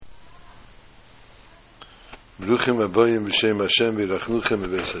Bruchim Abayim B'Shem Hashem V'Rachnuchem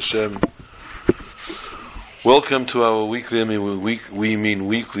B'Ves Hashem. Welcome to our weekly, we mean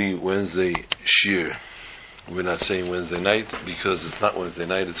weekly Wednesday Shir. We're not saying Wednesday night because it's not Wednesday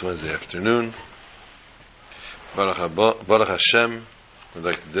night, it's Wednesday afternoon. Baruch Hashem, I'd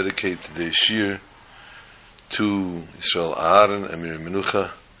like to dedicate today's Shir to Yisrael Aaron and Miriam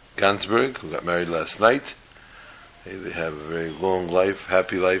Menucha Gansberg, who got married last night. They have a very long life,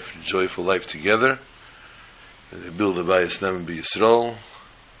 happy life, joyful life together. They build a Bayis Ne'eman B'Yisrael,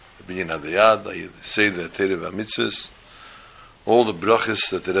 the Binyan Hadayad, they say the Torah v'Mitzvos. All the brachas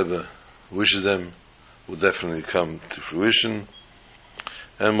that the Rebbe wishes them will definitely come to fruition.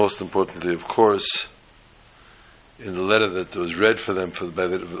 And most importantly, of course, in the letter that was read for them of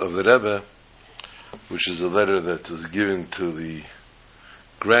the Rebbe, which is a letter that was given to the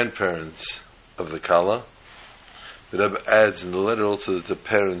grandparents of the Kala, the Rebbe adds in the letter also that the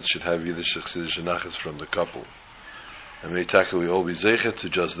parents should have Yiddish Chassidus Nachas from the couple. And may Taka we all be zeichet to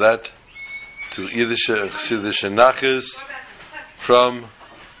just that, to Yiddish Chassidus Nachas from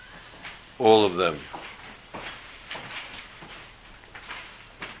all of them.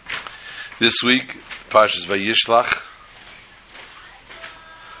 This week, Parshas Vayishlach.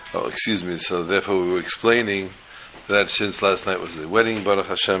 So therefore we were explaining that since last night was the wedding, Baruch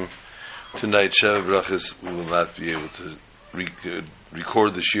Hashem, tonight, Sheva Brachas, we will not be able to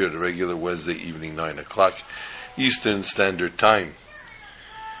record the Shir at a regular Wednesday evening, 9 o'clock, Eastern Standard Time.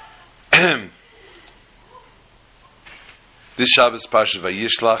 This Shabbos, Parshas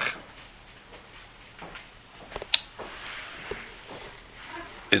Vayishlach,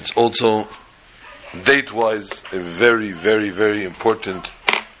 it's also, date-wise, a very, very, very important,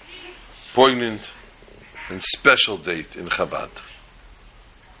 poignant, and special date in Chabad.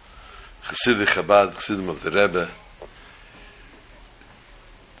 Chassidic Chabad, Chassidim of the Rebbe.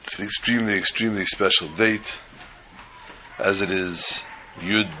 It's an extremely, extremely special date, as it is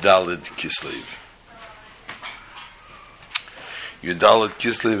Yud Daled Kislev. Yud Daled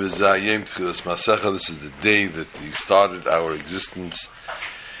Kislev is Zayim Tchilas Masecha. This is the day that we started our existence,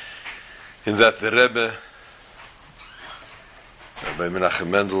 in that the Rebbe, Rabbi Menachem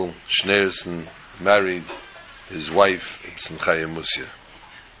Mendel Schneerson, married his wife, Simchaya Musya.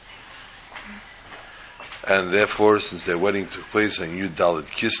 And therefore, since their wedding took place on Yud Daled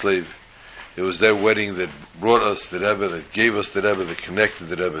Kislev, it was their wedding that brought us the Rebbe, that gave us the Rebbe, that connected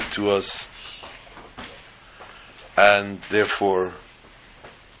the Rebbe to us. And therefore,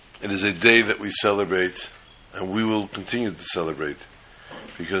 it is a day that we celebrate, and we will continue to celebrate,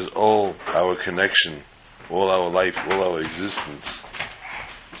 because all our connection, all our life, all our existence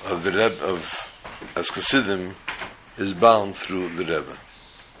of the Rebbe, as Chassidim, is bound through the Rebbe.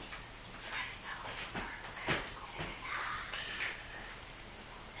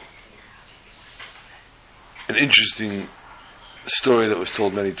 An interesting story that was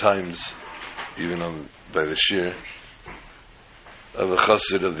told many times, even by the Shir, of a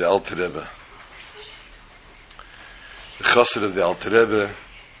chassid of the Alter Rebbe. The chassid of the Alter Rebbe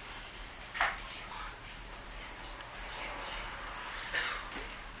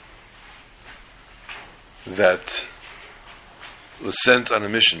that was sent on a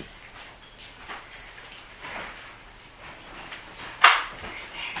mission.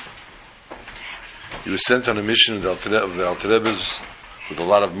 He was sent on a mission of the Alter Rebbe's with a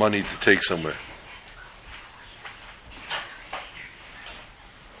lot of money to take somewhere.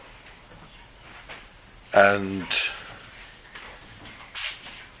 And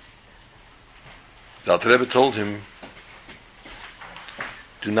the Alter Rebbe told him,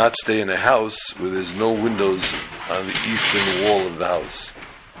 do not stay in a house where there's no windows on the eastern wall of the house.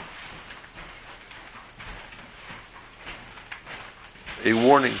 A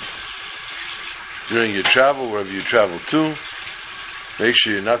warning. During your travel, wherever you travel to, make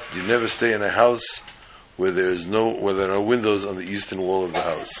sure you never stay in a house where there are windows on the eastern wall of the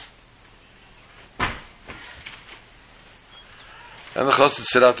house. And the chassid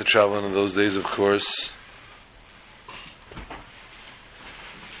set out to travel, and in those days, of course,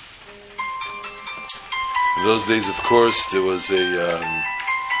 there was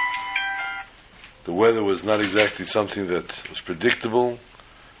the weather was not exactly something that was predictable.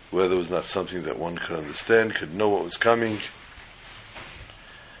 Weather was not something that one could understand, could know what was coming.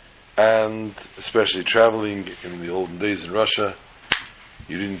 And especially traveling in the olden days in Russia,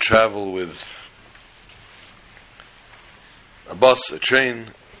 you didn't travel with a bus, a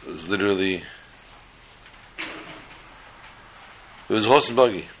train. It was literally, it was horse and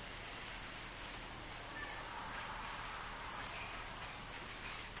buggy.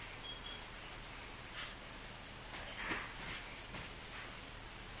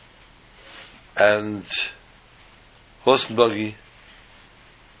 And horse and buggy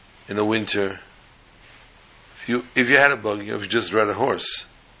in the winter. If you had a buggy, or if you just rode a horse,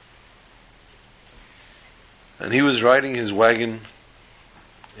 and he was riding his wagon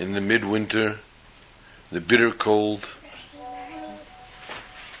in the midwinter, the bitter cold,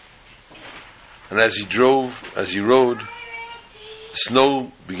 and as he rode,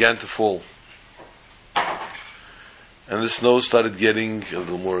 snow began to fall. And the snow started getting a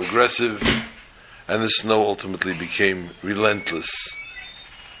little more aggressive, and the snow ultimately became relentless.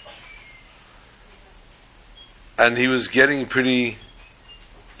 And he was getting pretty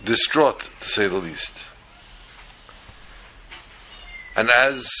distraught, to say the least. And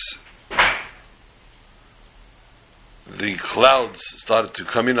as the clouds started to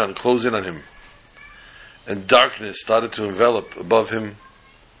come in and close in on him, and darkness started to envelop above him,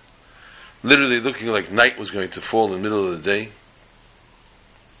 literally looking like night was going to fall in the middle of the day,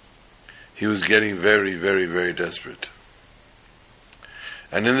 he was getting very, very, very desperate.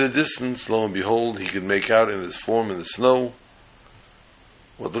 And in the distance, lo and behold, he could make out in this form in the snow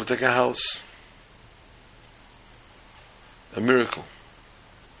what looked like a house. A miracle.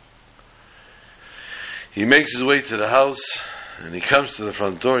 He makes his way to the house, and he comes to the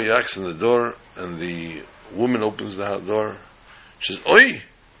front door, he knocks on the door, and the woman opens the door. She says, "Oi!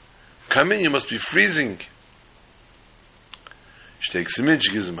 Come in, you must be freezing." She takes him in,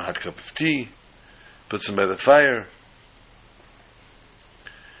 she gives him a hot cup of tea, puts him by the fire.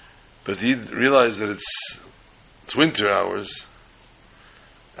 But he realized that it's winter hours,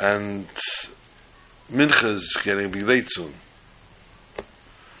 and mincha is getting to be late soon.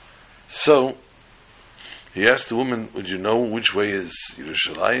 So he asked the woman, "Would you know which way is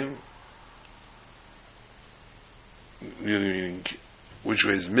Yerushalayim?" Meaning, which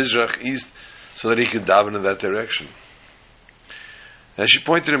way is Mizrach, east, so that he could daven in that direction. And she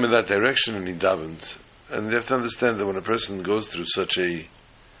pointed him in that direction, and he davened. And you have to understand that when a person goes through such a,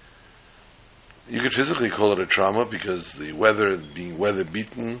 you could physically call it a trauma, because the weather, being weather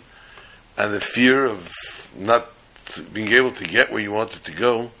beaten, and the fear of not being able to get where you wanted to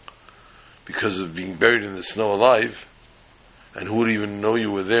go, because of being buried in the snow alive, and who would even know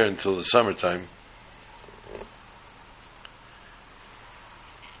you were there until the summertime.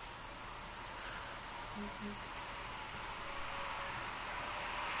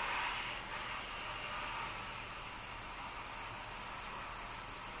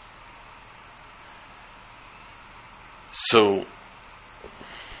 So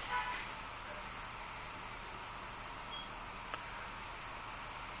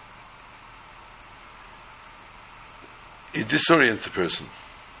it disorients the person.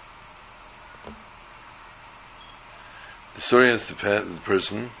 Disorients the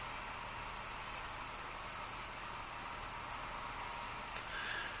person,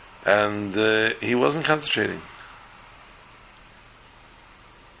 and he wasn't concentrating.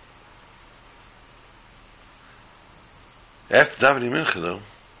 After davening mincha, though,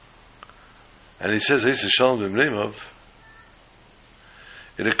 and he says, "Eis Shalom b'mneimov,"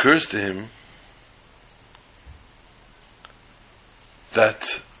 it occurs to him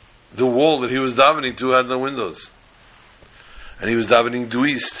that the wall that he was davening to had no windows, and he was davening due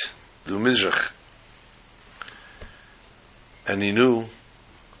east, due Mizrach, and he knew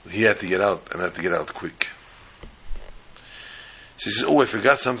he had to get out, and had to get out quick. So he says, "Oh, I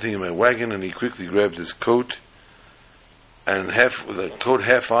forgot something in my wagon," and he quickly grabbed his coat. And with the coat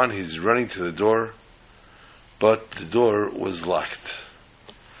half on, he's running to the door, but the door was locked.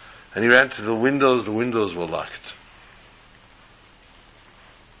 And he ran to the windows were locked.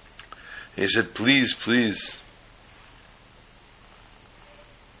 And he said, "Please, please,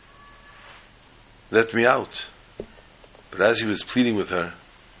 let me out." But as he was pleading with her,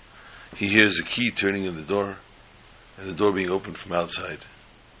 he hears a key turning in the door, and the door being opened from outside.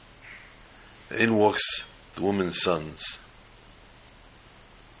 And in walks the woman's sons.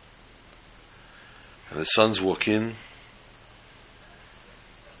 And the sons walk in,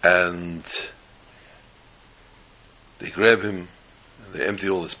 and they grab him, and they empty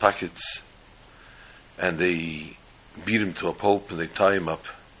all his pockets, and they beat him to a pulp, and they tie him up.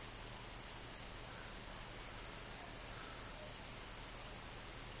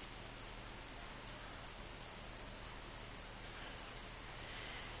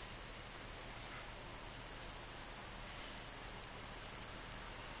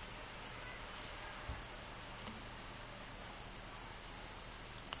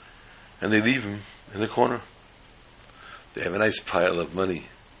 And they leave him in the corner. They have a nice pile of money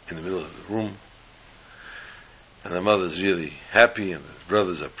in the middle of the room. And the mother's really happy, and the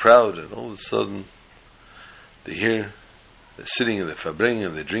brothers are proud, and all of a sudden, they hear, they're sitting in the fabring,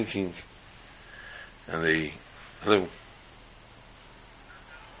 and they're drinking, and they Hello.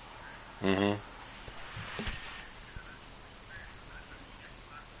 Mm-hmm.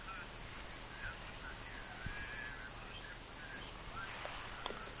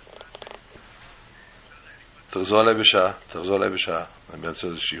 תחזור אליי בשעה. אני באמצע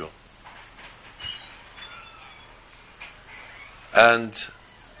איזה שיעור. And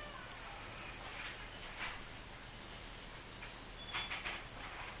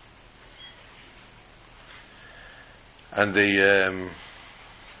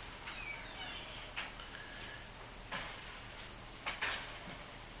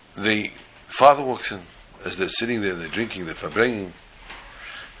the father walks in as they're sitting there, they're drinking, they're verbringen.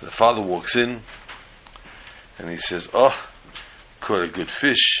 The father walks in and he says, "Oh, caught a good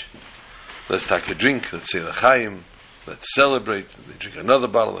fish. Let's take a drink. Let's say l'chaim. Let's celebrate." They drink another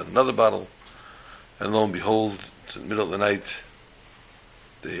bottle and another bottle, and lo and behold, it's in the middle of the night.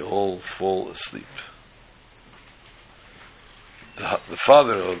 They all fall asleep. The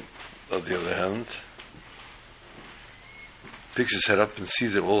father, on the other hand, picks his head up and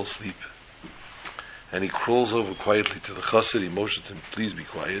sees them all asleep, and he crawls over quietly to the chassid. He motions him, "Please be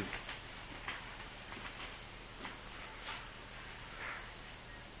quiet."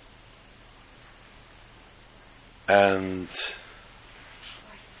 And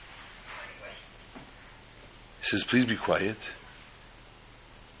he says, "Please be quiet."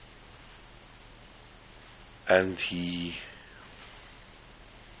 And he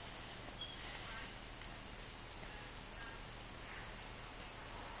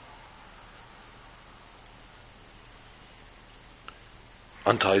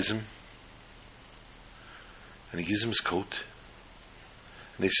unties him and he gives him his coat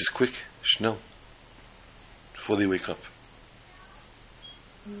and he says, "Quick, schnell, before they wake up."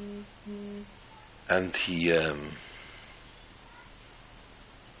 And he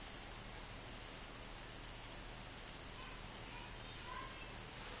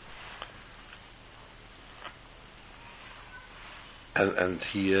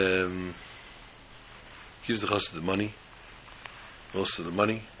gives the chassid the money, most of the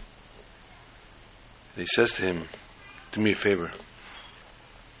money, and he says to him, "Do me a favor,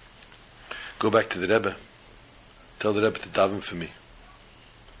 go back to the Rebbe, tell the Rebbe to daven for me."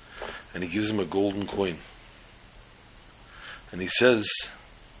 And he gives him a golden coin, and he says,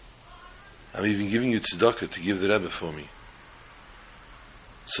 "I'm even giving you tzedakah to give the Rebbe for me,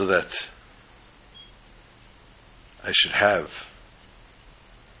 so that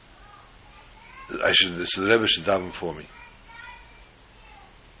so the Rebbe should daven for me."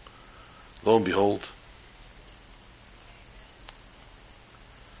 Lo and behold,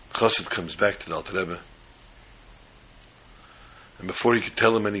 Chassid comes back to the Alter Rebbe, and before he could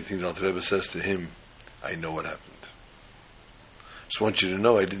tell him anything, the Alter Rebbe says to him, "I know what happened. Just want you to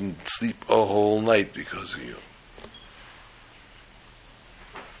know I didn't sleep a whole night because of you."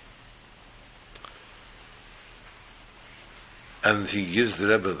 And he gives the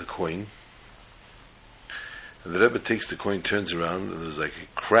Rebbe the coin, and the Rebbe takes the coin, turns around, and there's like a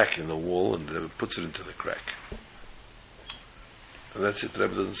crack in the wall, and the Rebbe puts it into the crack. And that's it. The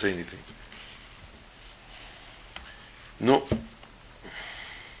Rebbe doesn't say anything. No.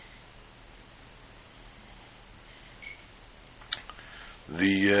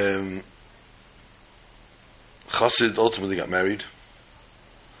 The Chassid ultimately got married,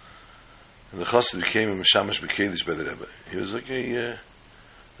 and the Chassid became a Meshamash B'Kedesh by the Rebbe. He was like an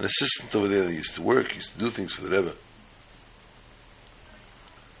assistant over there that used to work, used to do things for the Rebbe.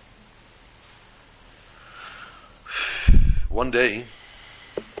 One day,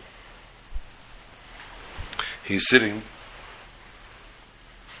 he's sitting,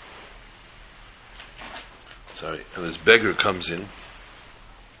 and this beggar comes in,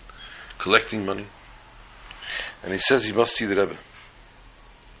 collecting money, and he says he must see the Rebbe.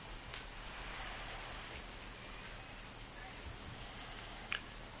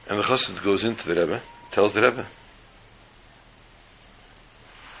 And the Chassid goes into the Rebbe, tells the Rebbe.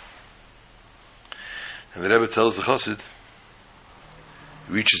 And the Rebbe tells the Chassid,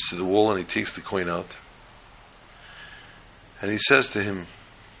 he reaches to the wall and he takes the coin out. And he says to him,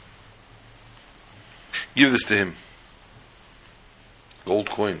 "Give this to him. Gold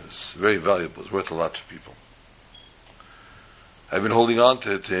coin is very valuable, it's worth a lot for people. I've been holding on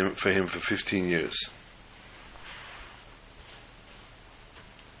to it for him for 15 years.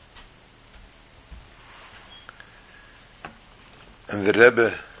 And the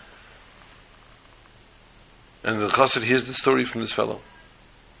Rebbe, and the Chassid hears the story from this fellow,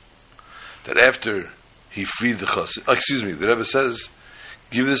 that after he freed the Chassid, the Rebbe says,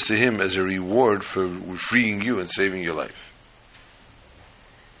 "Give this to him as a reward for freeing you and saving your life."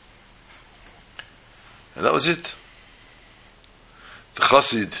 And that was it. The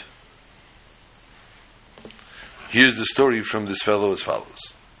Chassid hears the story from this fellow as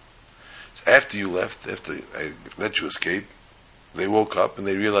follows. After you left, after I let you escape, they woke up and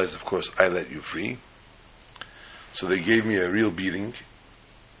they realized, of course, I let you free. So they gave me a real beating.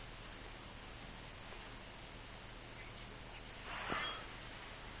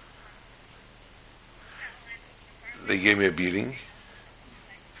 They gave me a beating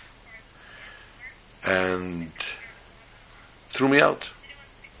and threw me out.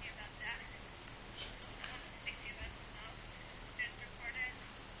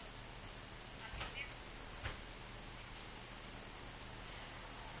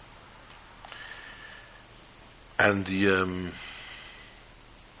 And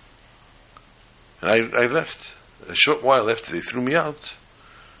I left. A short while after they threw me out,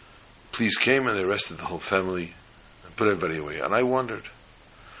 police came and they arrested the whole family and put everybody away. And I wandered.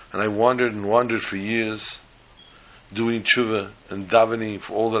 And I wandered and wandered for years, doing tshuva and davening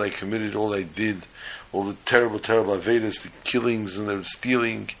for all that I committed, all I did, all the terrible, terrible avedas, the killings and the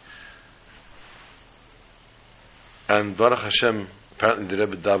stealing. And Baruch Hashem, apparently the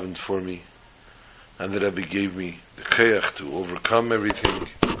Rebbe davened for me, and the Rebbe gave me the koyach to overcome everything.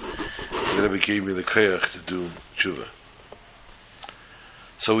 And the Rebbe gave me the koyach to do tshuva.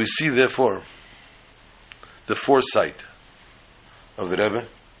 So we see, therefore, the foresight of the Rebbe,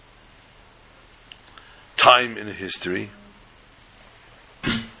 time in history,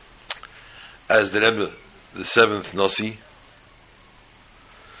 as the Rebbe, the seventh Nasi,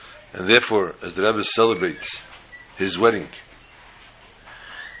 and therefore, as the Rebbe celebrates his wedding,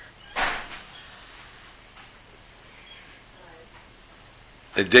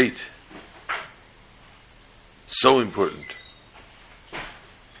 a date so important.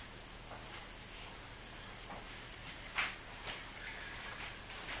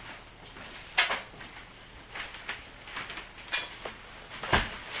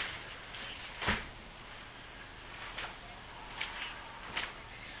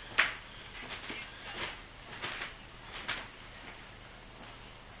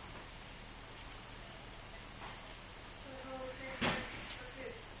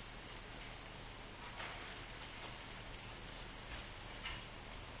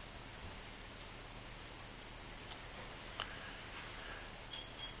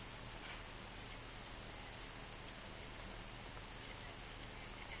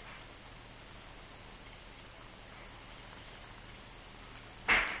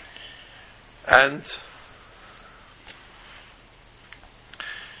 And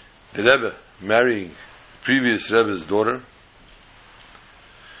the Rebbe marrying previous Rebbe's daughter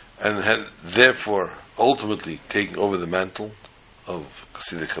and had therefore ultimately taken over the mantle of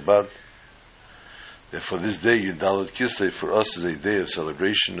Chassidic Chabad. Therefore this day, Yudalet Kislev, for us is a day of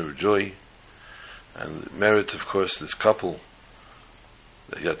celebration, of joy, and merit, of course, this couple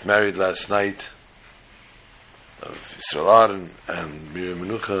that got married last night, of Yisrael Aaron and Miriam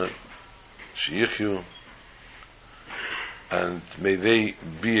Menucha, Sheyichyu, and may they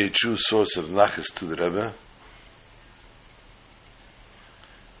be a true source of nachas to the Rebbe,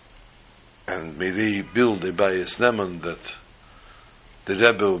 and may they build a Bayis Neman that the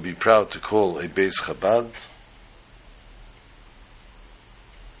Rebbe will be proud to call a Beis Chabad,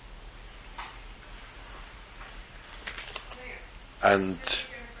 and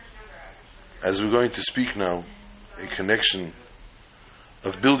as we're going to speak now, a connection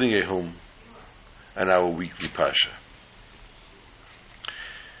of building a home and our weekly Pasha.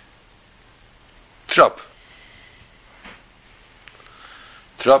 Trop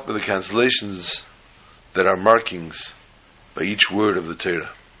are the cancellations that are markings by each word of the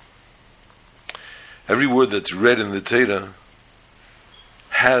Torah. Every word that's read in the Torah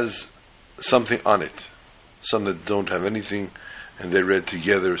has something on it. Some that don't have anything, and they're read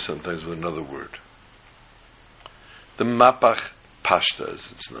together, sometimes with another word. The Mapach Pashta, as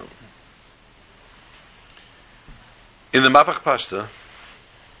it's known. In the Mapach Pashta,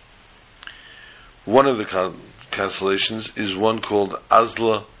 one of the cancellations is one called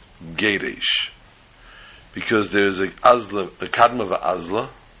Azla Geresh, because there's a Azla, a Kadma Azla,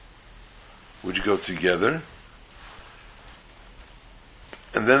 which go together,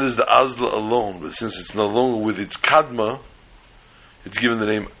 and then there's the Azla alone, but since it's no longer with its Kadma, it's given the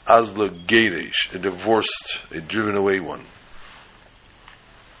name Azla Geresh, a divorced, a driven away one.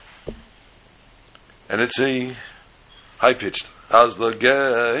 And it's a high-pitched Azla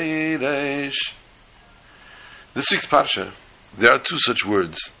Geresh. The sixth Parsha, there are two such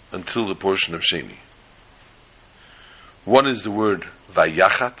words until the portion of Sheni. One is the word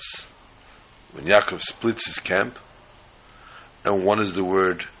Vayachatz, when Yaakov splits his camp, and one is the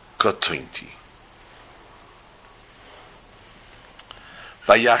word Kotointi.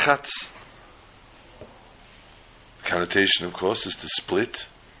 Vayachatz. Connotation, of course, is to split.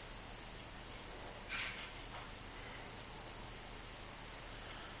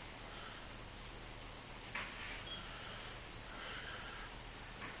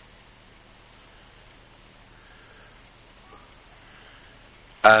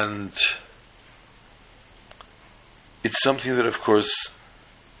 And it's something that, of course,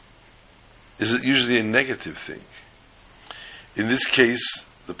 is usually a negative thing. In this case,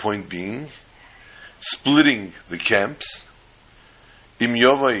 the point being, splitting the camps, im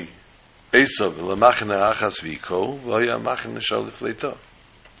yovai Esav lamachna achas v'iko v'haya machna shal lefleita.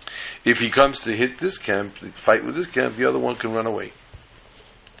 If he comes to hit this camp, fight with this camp, the other one can run away.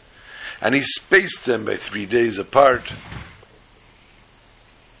 And he spaced them by 3 days apart.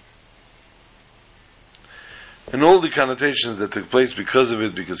 And all the connotations that took place because of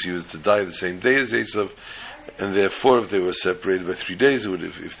it, because he was to die the same day as Esav, and therefore, if they were separated by 3 days, it would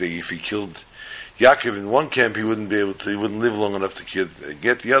if he killed Yaakov in one camp, he wouldn't live long enough to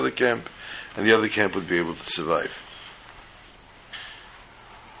get the other camp, and the other camp would be able to survive.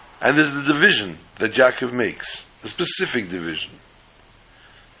 And there's the division that Yaakov makes, a specific division.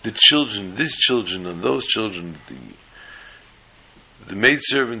 The children, these children, and those children, the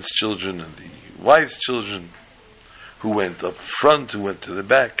maidservants' children, and the wife's children, who went up front, who went to the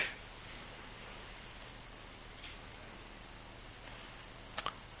back.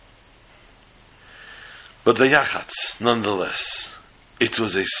 But the Yachatz, nonetheless, it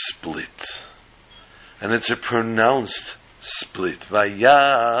was a split. And it's a pronounced split.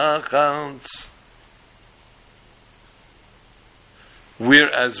 Vayachatz.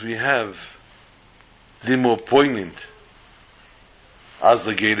 Whereas we have the more poignant as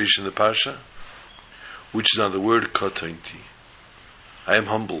the Gedish in the Parsha, which is on the word Katointi. I am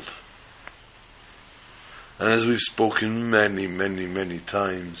humbled. And as we've spoken many, many, many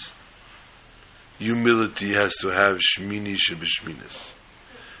times, humility has to have Shmini Shebeshminis.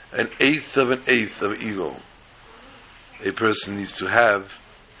 An eighth of ego a person needs to have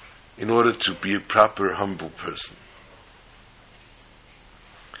in order to be a proper humble person.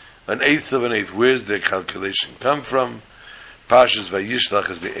 An eighth. Where's the calculation come from? Parshas Vayishlach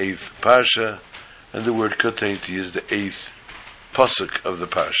is the 8th Parsha, and the word Katainti is the 8th pasuk of the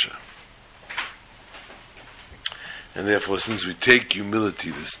Parsha. And therefore, since we take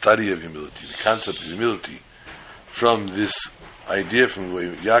humility, the study of humility, the concept of humility, from this idea, from the way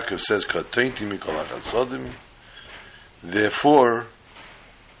Yaakov says, Katainti mikol hachasodim, therefore,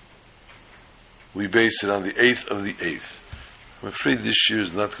 we base it on the 8th of the 8th. I'm afraid this year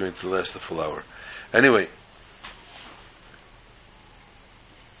is not going to last a full hour. Anyway,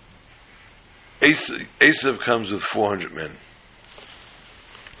 Esav comes with 400 men.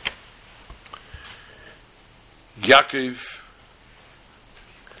 Yaakov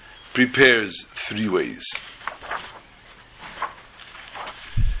prepares 3 ways.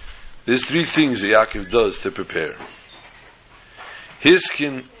 There's 3 things that Yaakov does to prepare.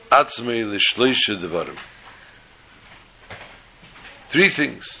 Hiskin atzmei l'shleisha devarim. 3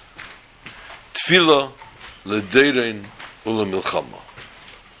 things. Tefillah, l'deirein, u'lemilchama.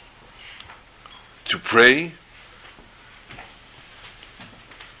 To pray,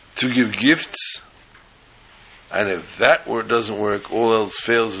 to give gifts, and if that word doesn't work, all else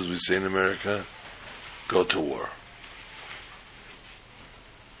fails, as we say in America, go to war.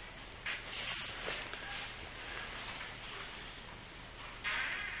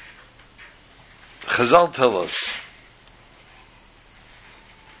 Chazal tell us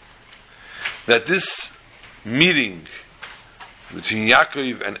that this meeting between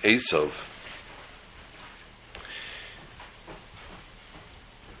Yaakov and Esav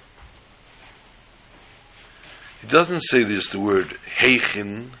it doesn't say this, the word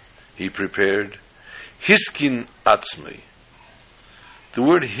heichin, he prepared. Hiskin atzmei. The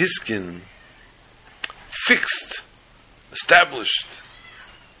word hiskin, fixed, established,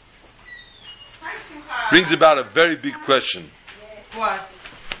 brings about a very big question. What?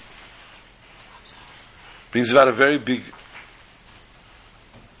 Brings about a very big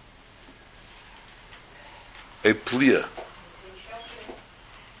a plia.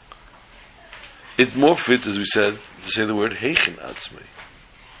 It more fit, as we said, to say the word heichin atzmei.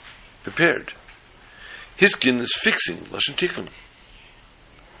 Prepared. Hiskin is fixing, lashon tikkun.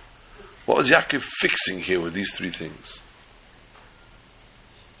 What was Yaakov fixing here with these 3 things?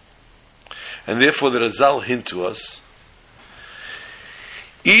 And therefore the Razal hint to us,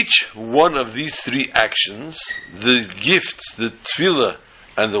 each one of these 3 actions, the gifts, the tefillah,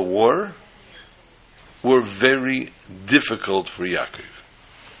 and the war, were very difficult for Yaakov.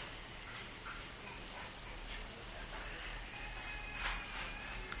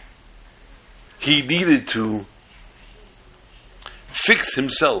 he needed to fix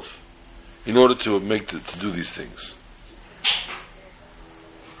himself in order to do these things.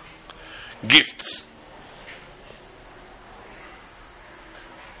 Gifts.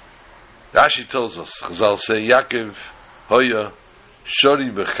 Rashi tells us, Chazal say, Yaakov hoya shori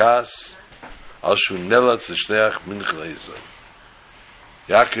bechas al shu nelatz l'shleach min chleisa.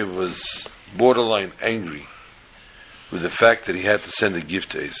 Yaakov was borderline angry with the fact that he had to send a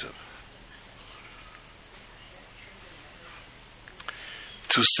gift to Esav.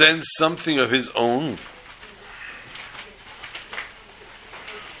 To send something of his own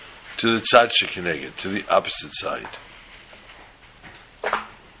to the tzad shekineged, to the opposite side.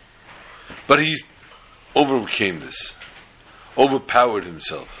 But he overcame this, overpowered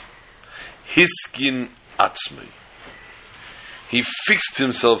himself. Hiskin atzmei. He fixed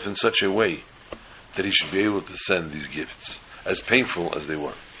himself in such a way that he should be able to send these gifts, as painful as they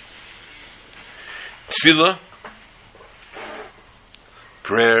were. Tefillah,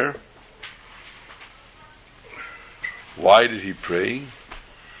 prayer. Why did he pray?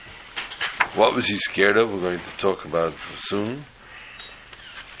 What was he scared of? We're going to talk about soon.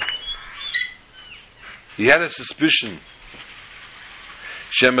 He had a suspicion.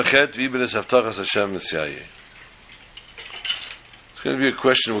 Shemechet v'ibnes haftachas Hashem Messiah. It's going to be a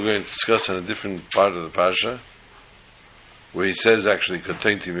question we're going to discuss on a different part of the Pasha, where he says actually,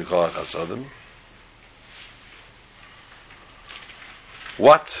 Koteinti Mikol HaChasadim.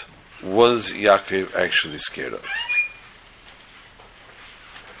 What was Yaakov actually scared of?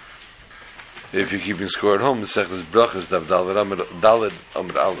 If you're keeping score at home, Mesechus Brachos Daf Daled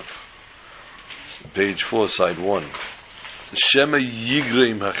Amud Aleph, page 4, side 1. Shema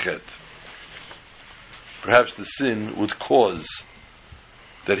Yigreim Hachet. Perhaps the sin would cause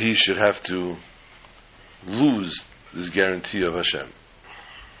that he should have to lose this guarantee of Hashem.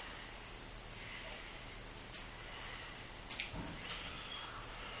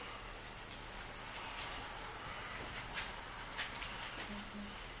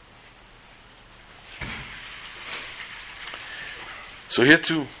 So here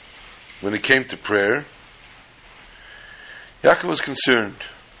too, when it came to prayer, Yaakov was concerned.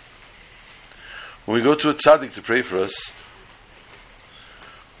 When we go to a tzaddik to pray for us,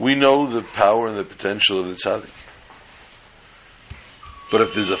 we know the power and the potential of the tzaddik. But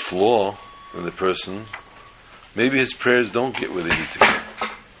if there's a flaw in the person, maybe his prayers don't get where they need to go.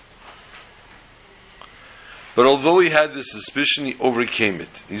 But although he had this suspicion, he overcame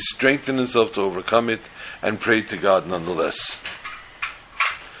it. He strengthened himself to overcome it and prayed to God nonetheless,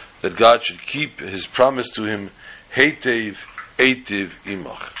 that God should keep his promise to him, Heitev Eitiv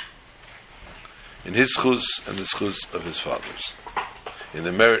Imach, in his chus and the chus of his fathers, in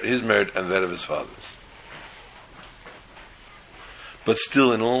the merit, his merit and that of his fathers. But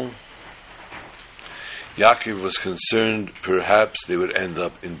still in all, Yaakov was concerned perhaps they would end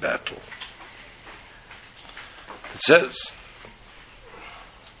up in battle. It says,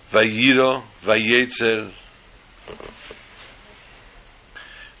 Vayiro, Vayetzer,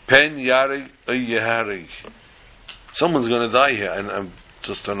 Pen Yarig Yeharig. Someone's going to die here, and I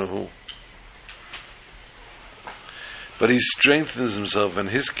just don't know who. But he strengthens himself and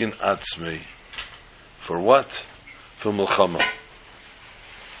hiskin atzmei. For what? For Milchama.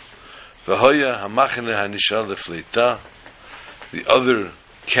 V'hoya hamachne hanishal lefleita. The other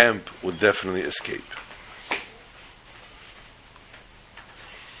camp would definitely escape.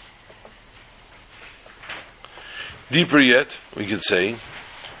 Deeper yet, we could say,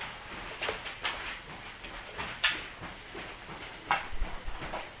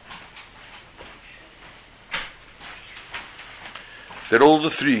 that all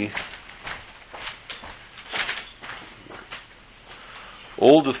the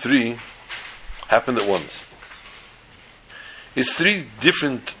three happened at once. It's three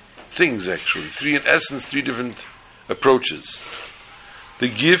different things actually. Three, in essence, three different approaches. The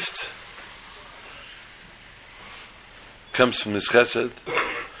gift comes from his chesed,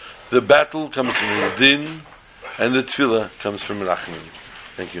 the battle comes from his din, and the tefillah comes from rachman.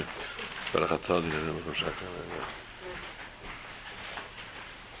 Thank you.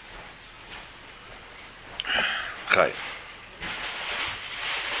 Chai.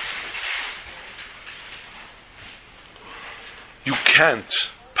 You can't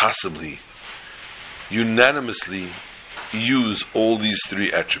possibly unanimously use all these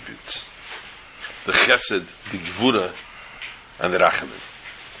three attributes: the chesed, the gvura, and the rachamim.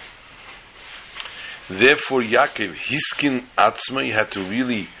 Therefore, Yaakov, hiskin atzma, had to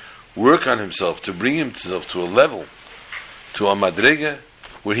really work on himself to bring himself to a level, to a madrega,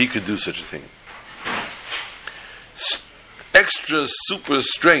 where he could do such a thing. Extra super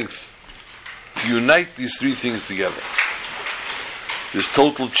strength to unite these three things together. This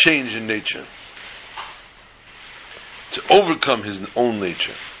total change in nature. To overcome his own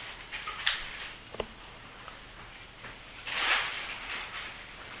nature.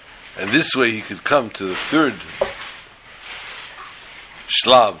 And this way he could come to the third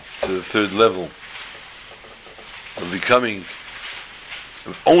shlav, to the third level of becoming,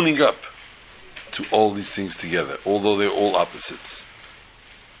 of owning up to all these things together, although they're all opposites.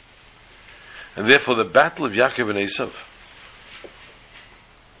 And therefore the battle of Yaakov and Esav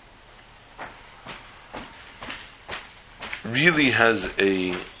really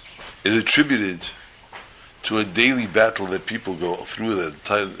is attributed to a daily battle that people go through,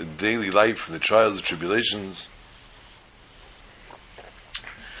 the daily life and the trials and tribulations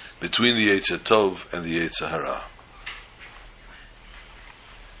between the Yetzer Tov and the Yetzer Hara.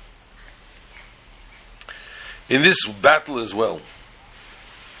 In this battle as well,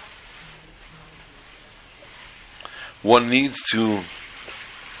 one needs to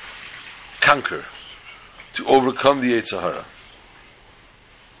conquer, to overcome the Yetzer Hara.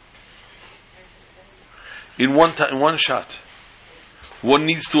 In one shot, one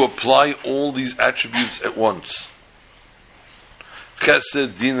needs to apply all these attributes at once.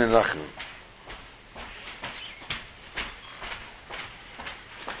 Chesed, Din, and Rachum.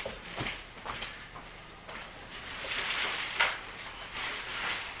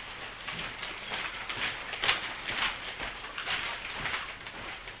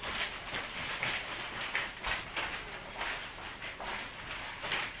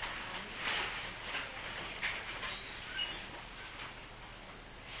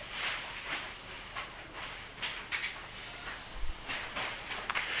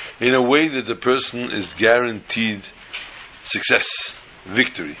 In a way that the person is guaranteed success,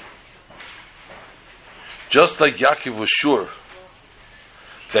 victory. Just like Yaakov was sure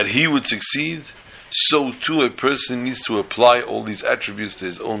that he would succeed, so too a person needs to apply all these attributes to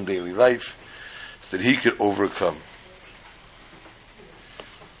his own daily life so that he could overcome.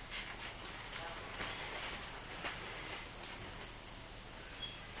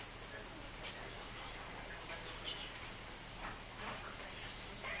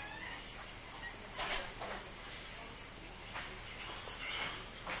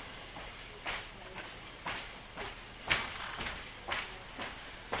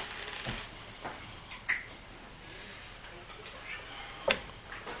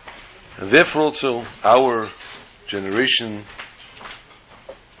 And therefore also our generation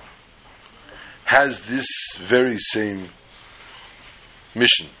has this very same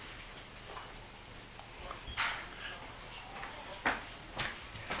mission.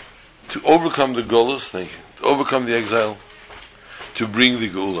 To overcome the Golus, to overcome the exile, to bring the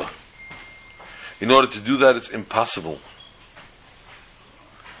Geula. In order to do that, it's impossible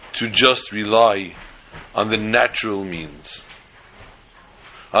to just rely on the natural means,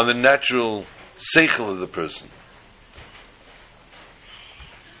 on the natural seichel of the person.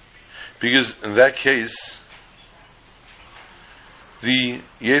 Because in that case, the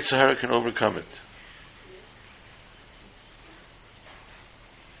Yetzer Hara can overcome it.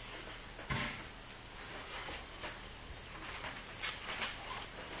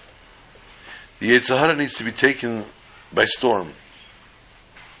 The Yetzer Hara needs to be taken by storm.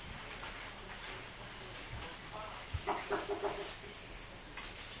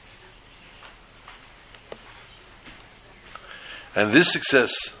 And this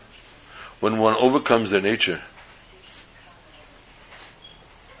success, when one overcomes their nature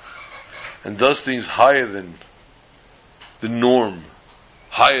and does things higher than the norm,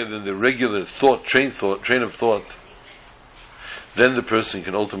 higher than the regular train of thought, then the person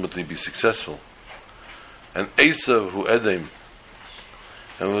can ultimately be successful. And Esav hu Edom,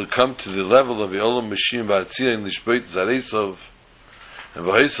 and will come to the level of the Olam Mashiach Ba'atzia in Lishbeit Zar Esav, and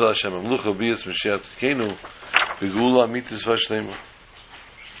V'haisal Hashem Amlucha B'yas Mashiach Tzidkenu, V'gula Amitis V'ashlema.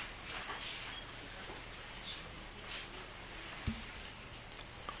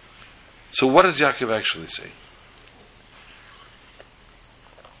 So what does Yaakov actually say?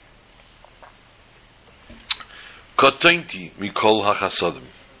 Kotainti mikol hachasadim.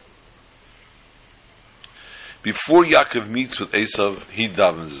 Before Yaakov meets with Esav, he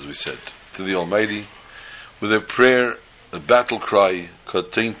davens, as we said, to the Almighty, with a prayer, a battle cry,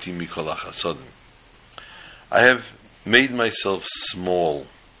 Kotainti mikol hachasadim. I have made myself small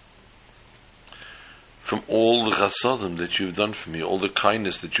from all the chasadim that you've done for me, all the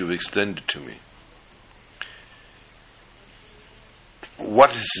kindness that you've extended to me.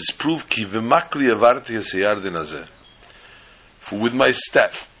 What is this proof? Ki v'makli avarti hasayardin hazeh. For with my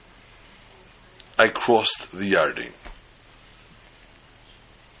staff, I crossed the Yarden.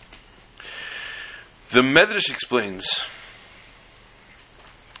 The Medrash explains,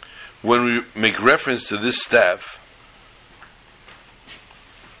 when we make reference to this staff,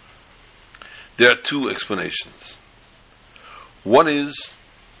 there are two explanations. One is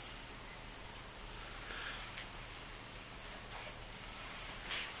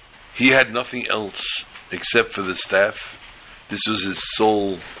he had nothing else except for the staff. This was his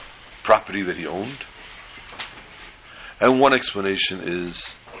sole property that he owned. And one explanation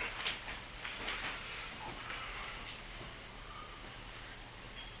is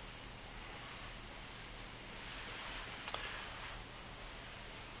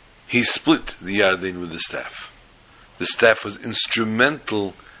he split the Yarden with the staff. The staff was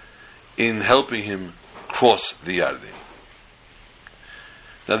instrumental in helping him cross the Yarden.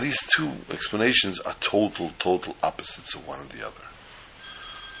 Now these two explanations are total opposites of one or the other.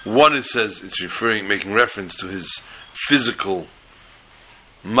 One, it says it's making reference to his physical,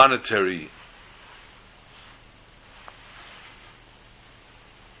 monetary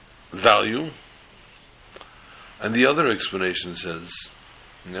value, and the other explanation says,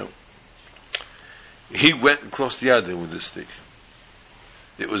 no, he went across the Yarden with this stick.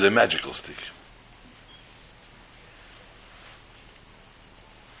 It was a magical stick.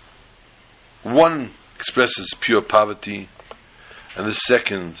 One expresses pure poverty, and the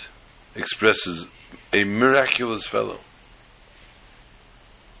second expresses a miraculous fellow.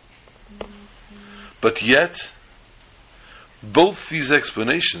 But yet, both these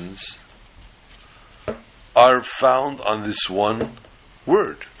explanations are found on this one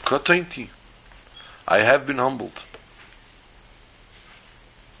word, katanti. I have been humbled.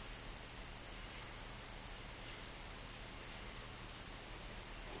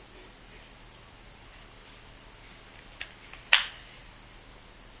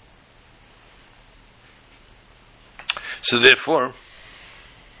 So therefore,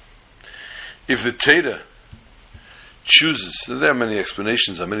 if the Torah chooses, so there are many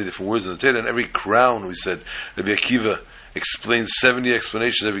explanations on many different words in the Torah, and every crown, we said, Rabbi Akiva explains 70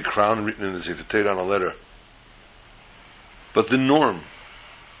 explanations, every crown written in the Sefer Torah on a letter. But the norm,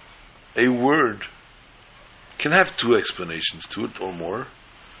 a word, can have two explanations to it or more,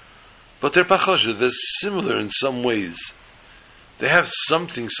 but they're pachasha, they're similar in some ways. They have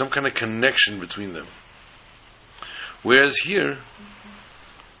something, some kind of connection between them. Whereas here,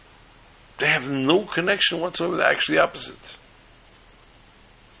 they have no connection whatsoever. They're actually opposite.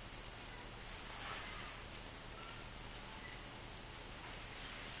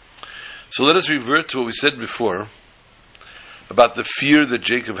 So let us revert to what we said before about the fear that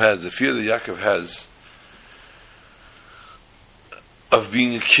Jacob has, the fear that Yaakov has of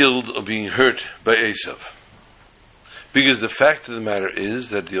being killed, of being hurt by Esav. Because the fact of the matter is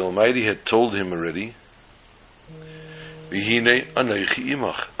that the Almighty had told him already, V'hinei anochi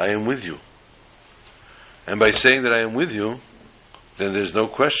imach, I am with you. And by saying that I am with you, then there's no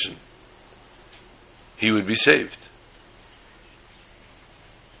question. He would be saved.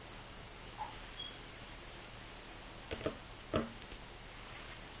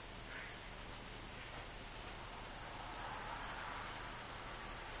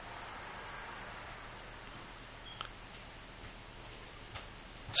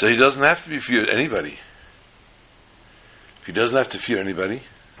 So he doesn't have to be feared anybody. If he doesn't have to fear anybody,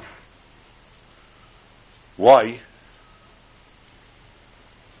 why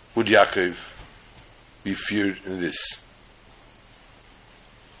would Yaakov be feared in this?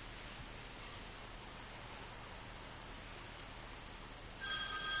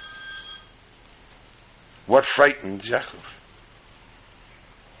 What frightened Yaakov?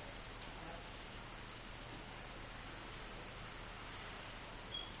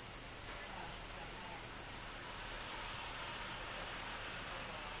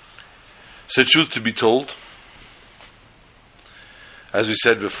 So, truth to be told, as we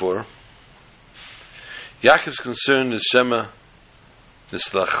said before, Yaakov's concern is Shema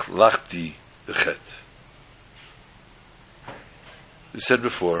Nislachti Bechet. We said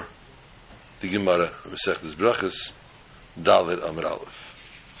before, the Gemara, Masechtas Brachos, Dalet Amar Aleph.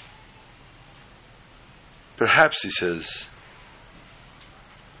 Perhaps, he says,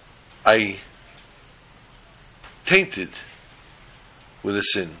 I tainted with a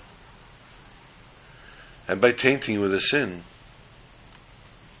sin. And by tainting with a sin,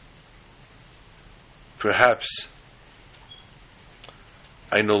 perhaps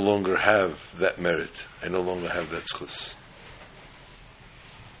I no longer have that merit. I no longer have that zchus.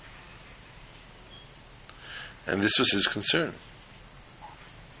 And this was his concern.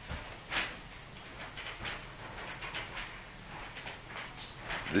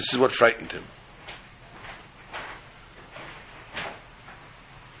 This is what frightened him.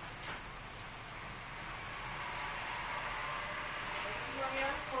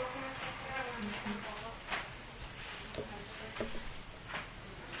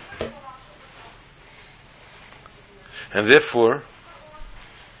 And therefore,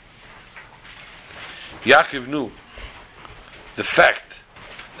 Yaakov knew the fact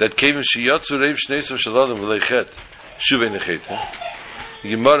that Kevin Shiyotzu Reiv Shneisov Shalom V'Leichet Shuvei Nechet. The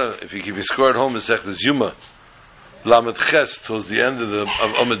Gemara, if you keep your score at home, is Sechtes Yuma Lamed Ches towards the end of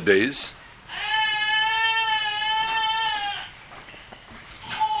Amud Beis.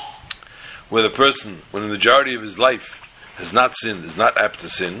 Where the person, when the majority of his life has not sinned, is not apt to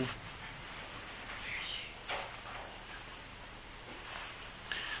sin.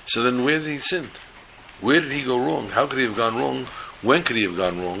 So then where did he sin? Where did he go wrong? How could he have gone wrong? When could he have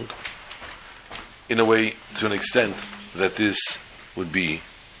gone wrong? In a way, to an extent, that this would be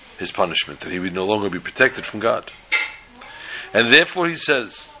his punishment, that he would no longer be protected from God. And therefore he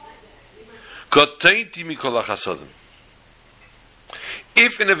says, Kotainti mikol hachasodim.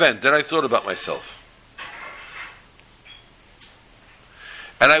 If an event that I thought about myself,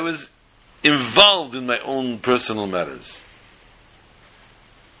 and I was involved in my own personal matters,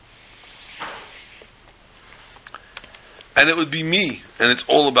 and it would be me, and it's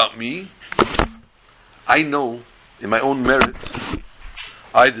all about me, I know, in my own merit,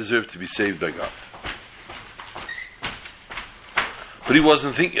 I deserve to be saved by God. But he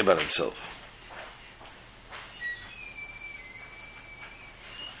wasn't thinking about himself.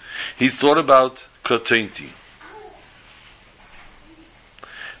 He thought about Kotainti.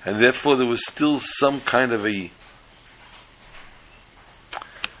 And therefore there was still some kind of the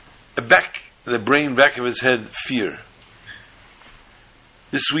brain back of his head, fear.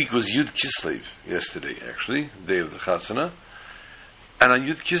 This week was Yud Kislev, yesterday actually, day of the Chasana. And on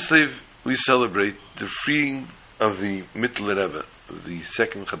Yud Kislev we celebrate the freeing of the Mittler Rebbe, of the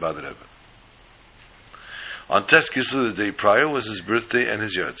second Chabad Rebbe. On Tes Kislev, the day prior, was his birthday and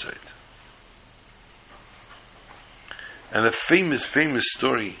his yahrzeit. And the famous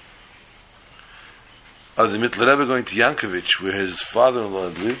story of the Mittler Rebbe going to Yankovich, where his father-in-law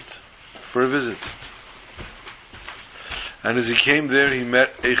had lived, for a visit. And as he came there, he met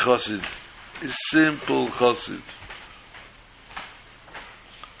a chassid, a simple chassid.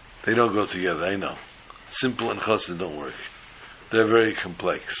 They don't go together, I know. Simple and chassid don't work. They're very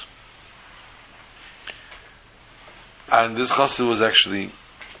complex. And this chassid was actually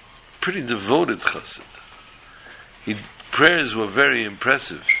pretty devoted chassid. Prayers were very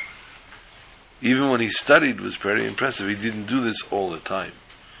impressive. Even when he studied, it was very impressive. He didn't do this all the time.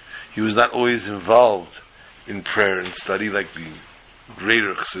 He was not always involved in prayer and study like the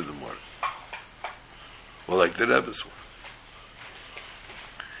greater chassidim were, or like the Rebbes were.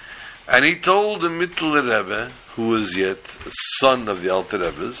 And he told the Mittler Rebbe, who was yet a son of the Alter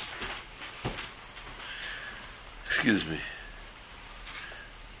Rebbes,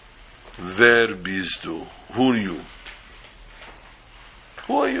 Wer bist du? Who are you?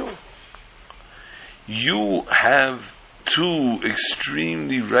 Who are you? You have two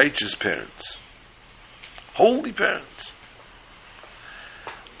extremely righteous parents. Holy parents.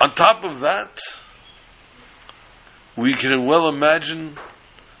 On top of that, we can well imagine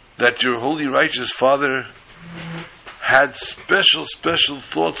that your holy righteous father had special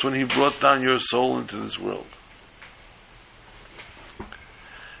thoughts when he brought down your soul into this world.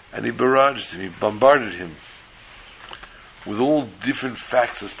 And he barraged him, he bombarded him with all different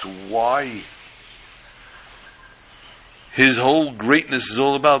facts as to why his whole greatness is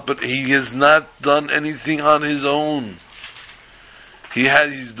all about, but he has not done anything on his own.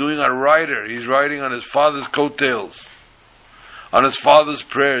 He's doing a rider. He's riding on his father's coattails, on his father's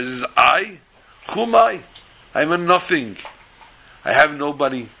prayers. He says, who am I? I'm a nothing. I have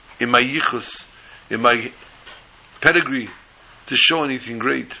nobody in my yichus, in my pedigree, to show anything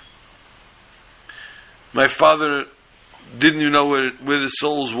great. My father didn't even know where the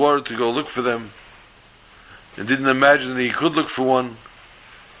souls were to go look for them, and didn't imagine that he could look for one.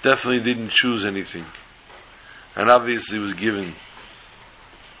 Definitely didn't choose anything, and obviously was given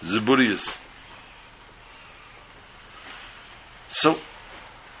Zeburius. So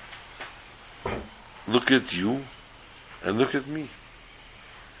look at you and look at me.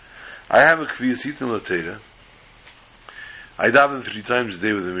 I have a Kviyasitim Latera. I daven 3 times a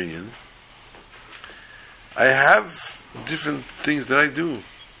day with a minyan. I have different things that I do.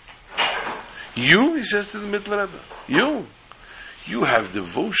 You, he says to the Mittler Rebbe, you have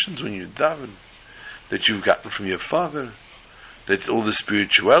devotions when you daven that you've gotten from your father, that all the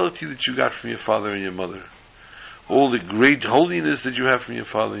spirituality that you got from your father and your mother, all the great holiness that you have from your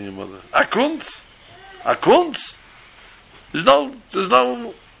father and your mother. Akunt. There's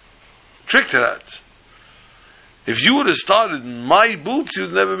no trick to that. If you would have started in my boots,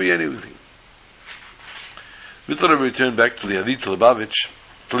 you'd never be anything. Mittler Rebbe returned back to Liadi, to Lubavitch,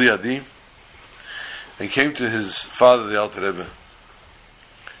 to Liadi, and came to his father, the Alter Rebbe,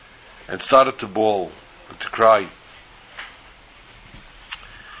 and started to bawl and to cry,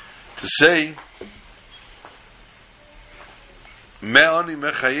 to say, what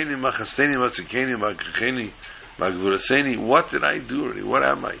did I do already? What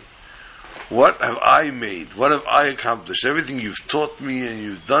am I? What have I made? What have I accomplished? Everything you've taught me and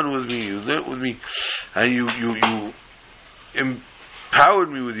you've done with me, you learnt with me, and you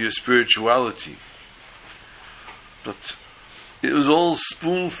empowered me with your spirituality. But it was all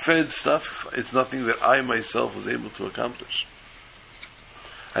spoon-fed stuff. It's nothing that I myself was able to accomplish.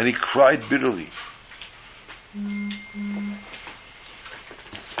 And he cried bitterly.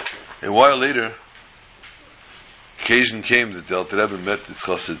 A while later, occasion came that the Alter Rebbe met this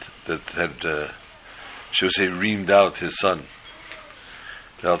chassid that had, shall we say, reamed out his son.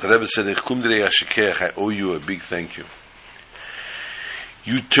 The Alter Rebbe said, I owe you a big thank you.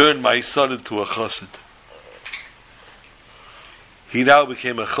 You turned my son into a chassid. He now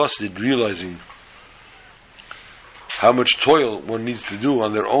became a chassid, realizing how much toil one needs to do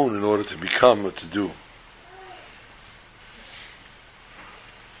on their own in order to become or to do.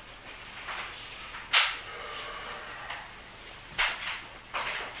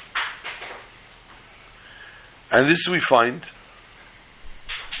 And this we find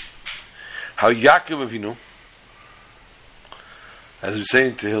how Yaakov Avinu, as we say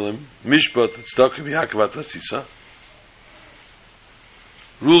in Tehillim, Mishpat Tzedakah Yaakov Atasisa,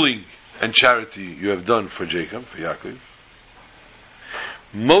 ruling and charity you have done for Jacob, for Yaakov.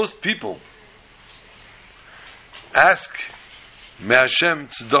 Most people ask Me'Hashem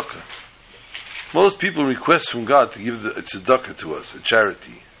Tzedakah. Most people request from God to give a tzedakah to us, a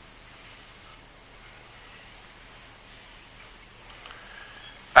charity.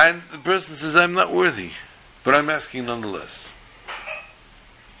 And the person says, I'm not worthy, but I'm asking nonetheless.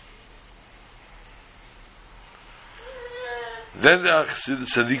 Then there are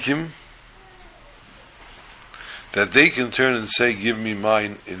tzaddikim that they can turn and say, give me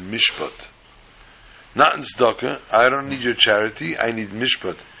mine in mishpat. Not in tzedakah. I don't need your charity, I need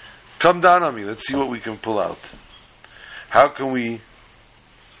mishpat. Come down on me, let's see what we can pull out. How can we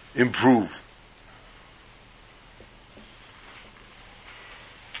improve?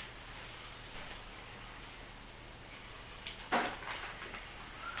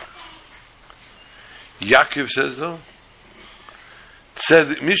 Yaakov says though,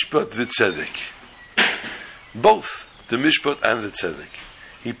 tzedek, mishpat v'tzedek. Both, the mishpat and the tzedek.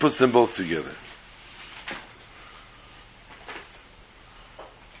 He puts them both together.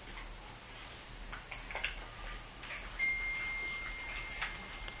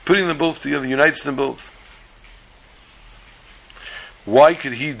 Putting them both together unites them both. Why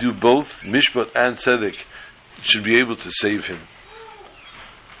could he do both, mishpat and tzedek? It should be able to save him.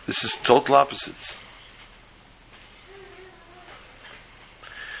 This is total opposites.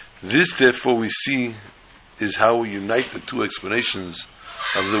 This, therefore, we see is how we unite the two explanations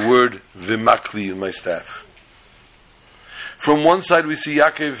of the word v'makli in my staff. From one side, we see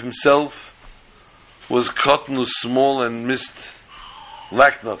Yaakov himself was cotton, was small and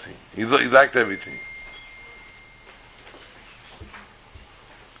lacked nothing. He lacked everything.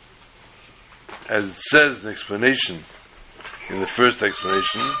 As it says in the explanation, in the first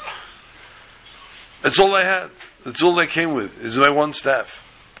explanation, that's all I had. That's all I came with, is my one staff.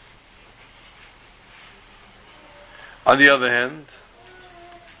 On the other hand,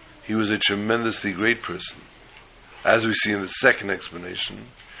 he was a tremendously great person. As we see in the second explanation,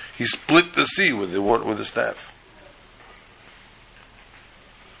 he split the sea with the staff.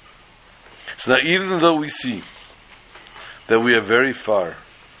 So now, even though we see that we are very far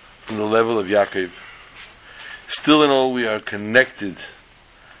from the level of Yaakov, still in all we are connected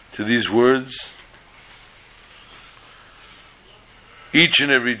to these words. Each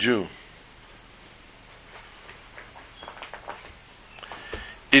and every Jew,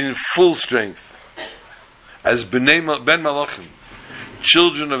 in full strength, as Ben Malachim,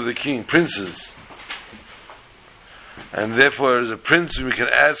 children of the king, princes, and therefore as a prince we can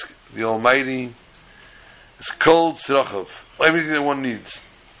ask the Almighty, it's called tzrachov, everything that one needs.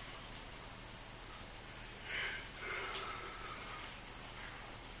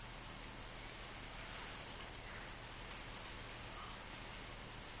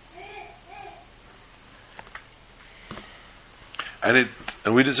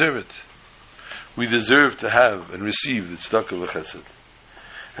 And we deserve it. We deserve to have and receive the tzedakah v'chesed.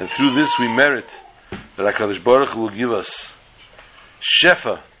 And through this we merit that HaKadosh Baruch Hu will give us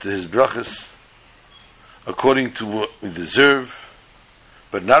shefa to His brachas according to what we deserve,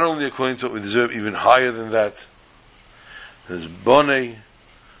 but not only according to what we deserve, even higher than that. There's bonei,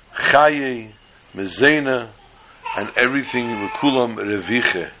 chaye, mezena, and everything v'kulam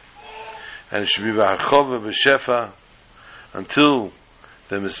reviche, and it should be v'achova v'shefa, until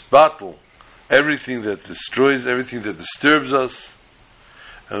they misbattle everything that destroys, everything that disturbs us,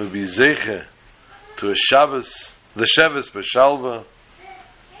 and will be zeiche to a Shabbos, the Shabbos b'shalva,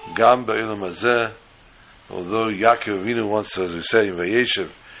 gam ba'olam hazeh. Although Yaakov Avinu wants, as we say in Vayeshev,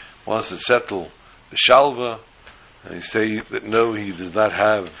 wants to settle the shalva, and he say that no, he does not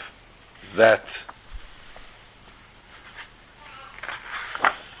have that.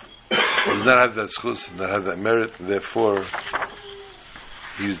 He does not have that schus, does not have that merit, and therefore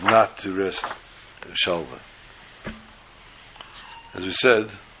he is not to rest in shalva. As we said,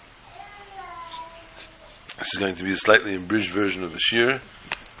 this is going to be a slightly abridged version of the shir,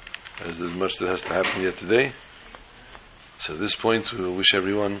 as there's much that has to happen yet today. So at this point, we will wish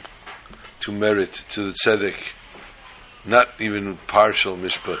everyone to merit to the tzedek, not even partial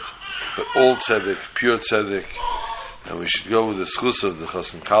mishpat, but all tzedek, pure tzedek, and we should go with the schus of the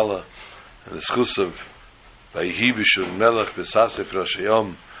Chassan Kala, and the schus of Vayihi B'Shur Melech B'Sasef Rosh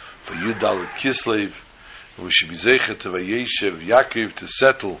Hayom for Yudal Kislev, and we should be zeichet to Vayeshev Yaakov to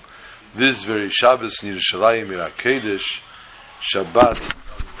settle this very Shabbos in Yerushalayim in HaKodesh. Shabbat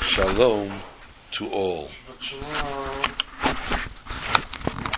Shalom to all.